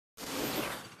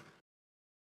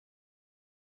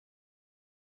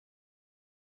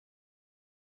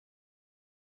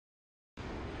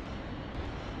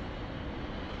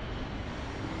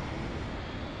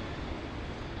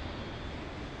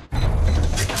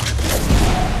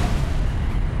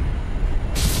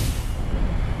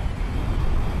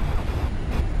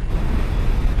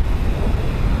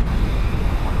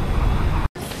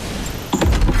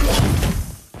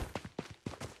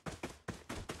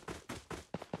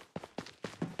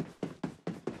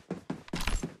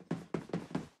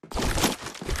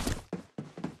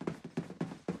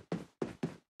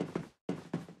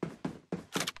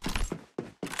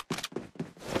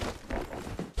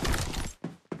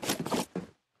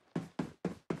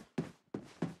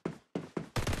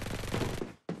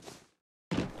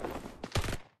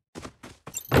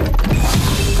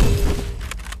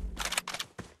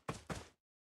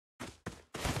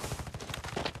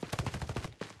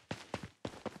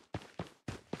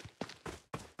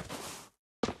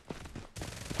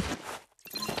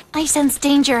I sense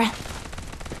danger.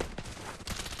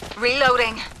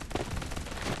 Reloading.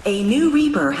 A new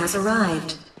Reaper has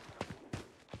arrived.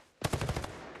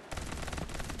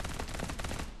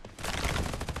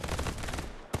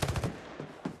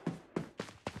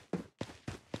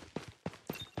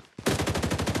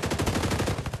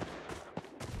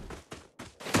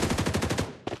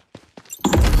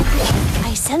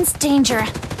 I sense danger.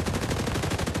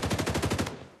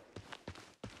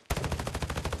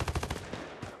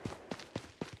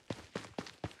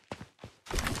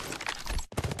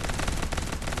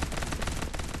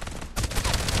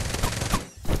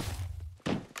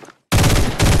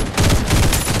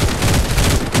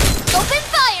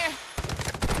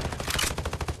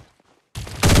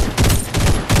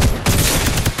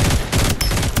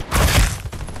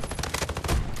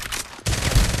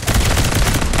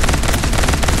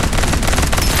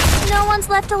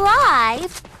 Left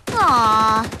alive?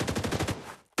 Aww.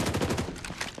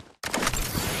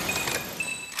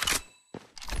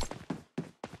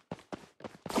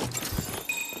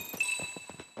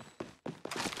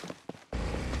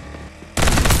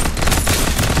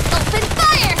 Open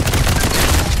fire!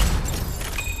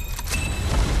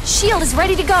 Shield is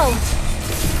ready to go.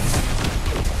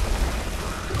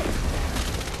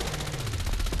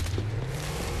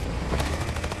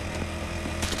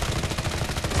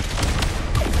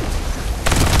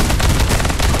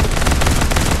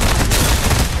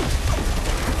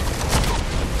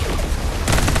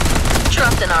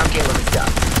 Trust an arm dealer is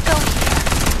done. Go here.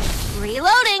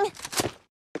 Reloading.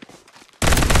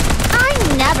 I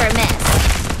never miss.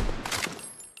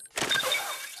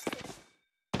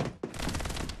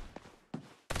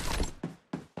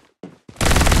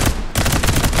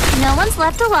 No one's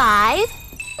left alive.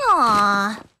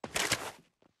 Aww.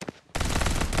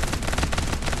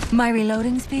 My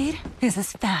reloading speed is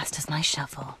as fast as my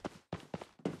shuffle.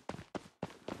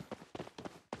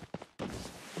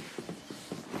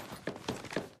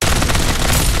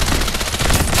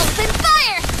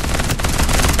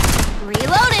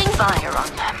 Reloading! Fire on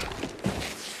them.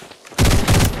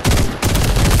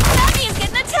 Daddy is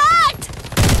getting attacked!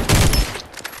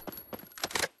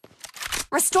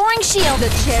 Restoring shield. The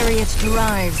chariot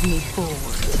drives me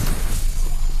forward.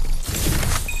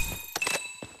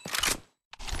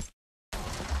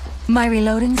 My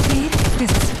reloading speed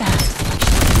is as fast as my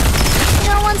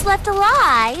shuffle. No one's left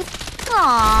alive.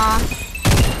 Aww.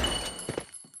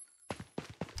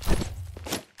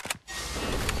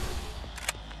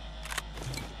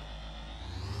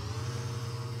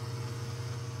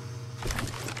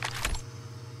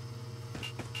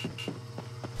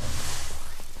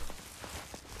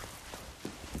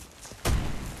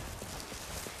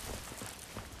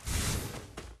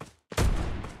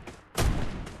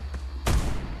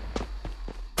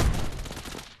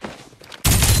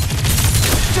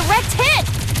 Direct hit!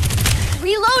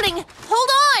 Reloading! Hold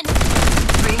on!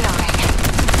 Reloading.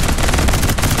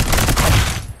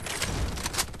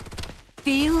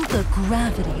 Feel the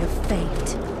gravity of fate.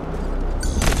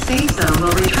 Safe zone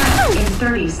will retract in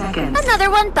 30 seconds. Another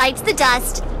one bites the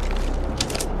dust.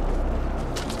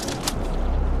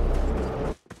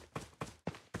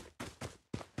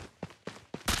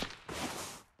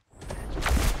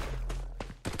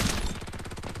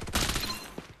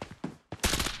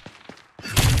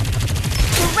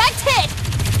 Direct hit!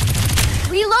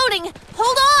 Reloading!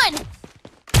 Hold on!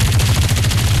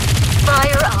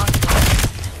 Fire on.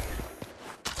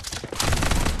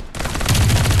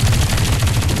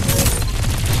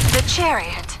 The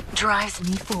chariot drives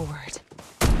me forward.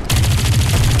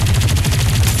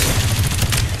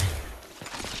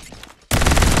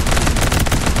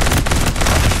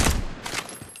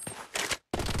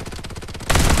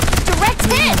 Direct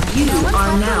hit! You No one's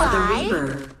are left now alive. the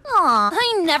Reaper. Aw,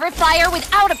 I never fire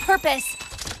without a purpose.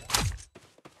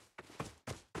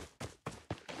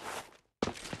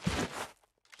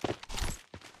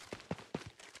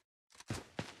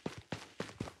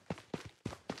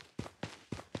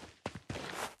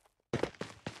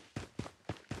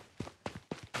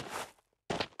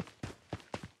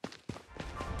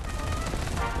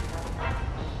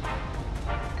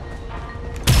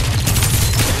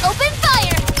 Open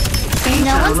fire! Safe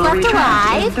No zone one's will left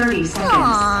retract in alive. 30 seconds.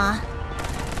 Aww.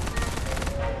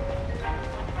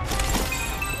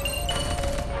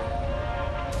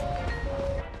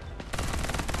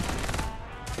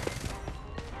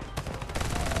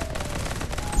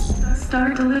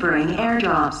 Start delivering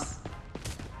airdrops.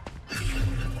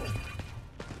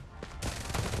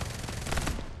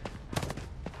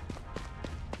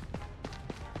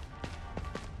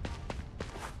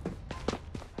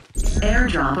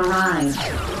 Airdrop arrived.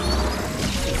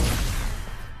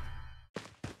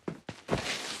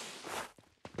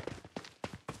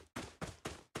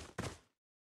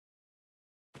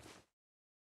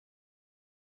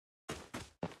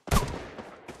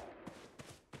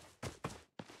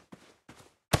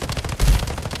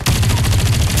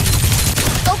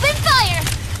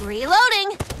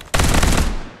 Reloading!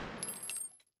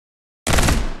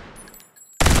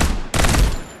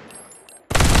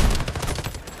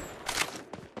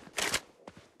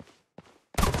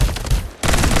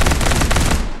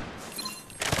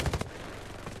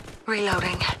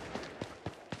 Reloading.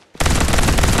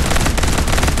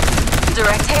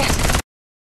 Direct hit.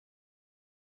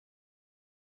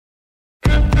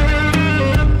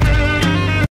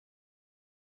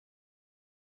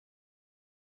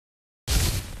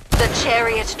 The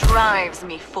chariot drives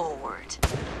me forward.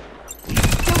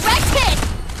 Direct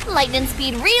hit! Lightning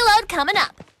speed reload coming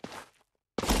up.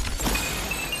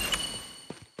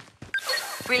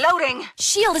 Reloading.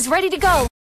 Shield is ready to go.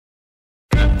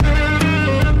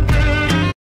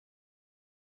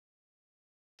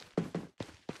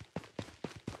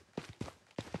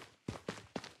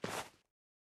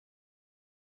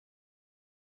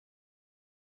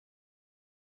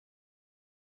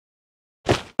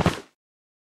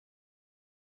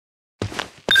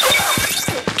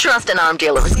 Trust an arm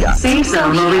dealer's gun. Safe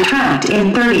zone will retract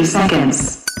in 30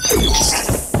 seconds.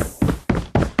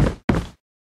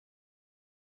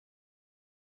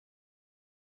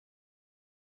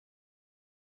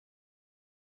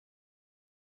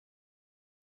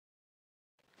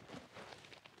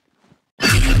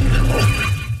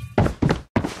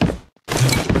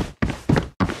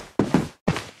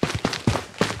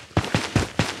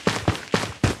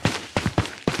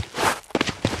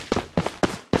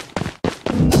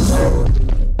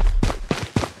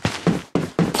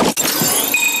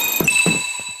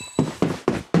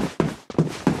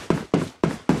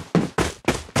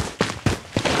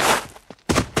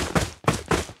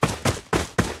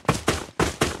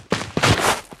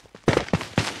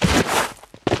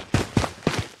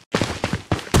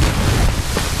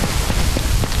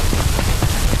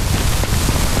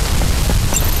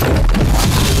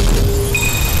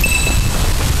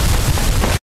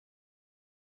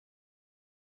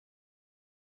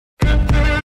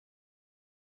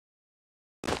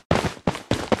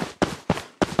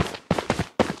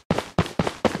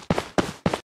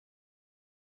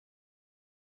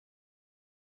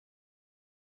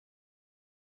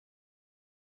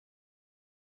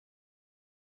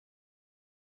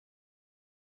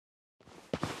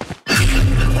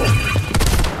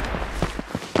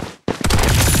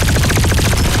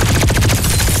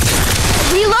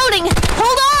 Reloading!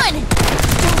 Hold on!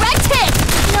 Direct hit!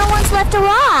 No one's left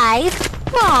alive.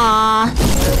 Aww.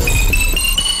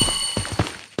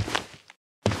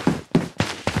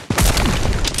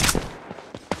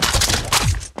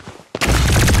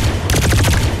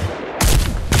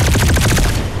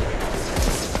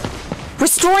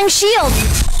 Restoring shield!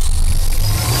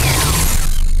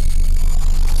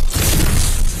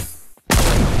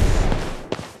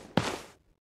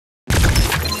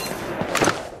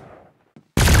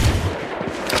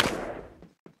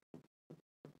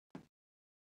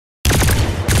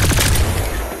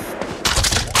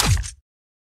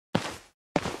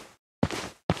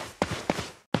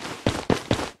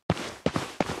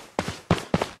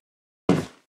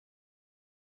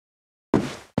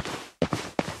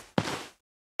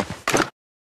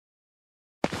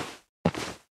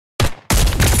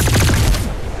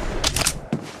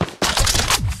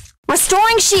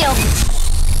 Restoring shield!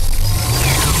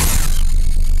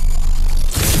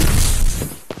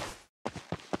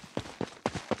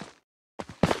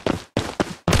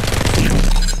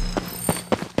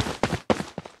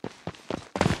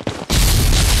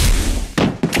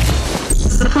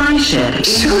 Supply ship.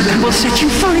 Soon will set you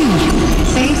free.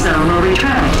 Safe zone will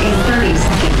retract in 30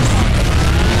 seconds.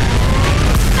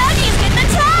 Maggie's getting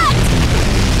attacked!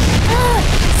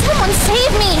 Someone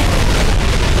save me!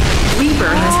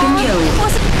 Reaper has been killed. It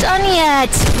wasn't done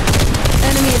yet!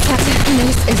 Enemy attack.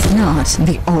 This is not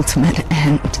the ultimate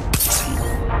end.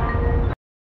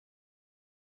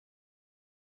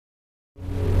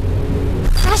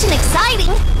 Fresh and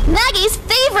exciting! Maggie's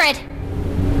favorite!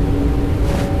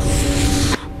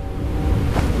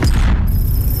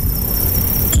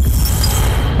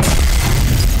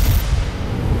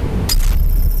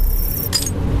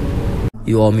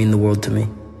 You all mean the world to me.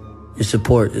 Your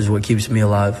support is what keeps me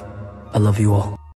alive. I love you all.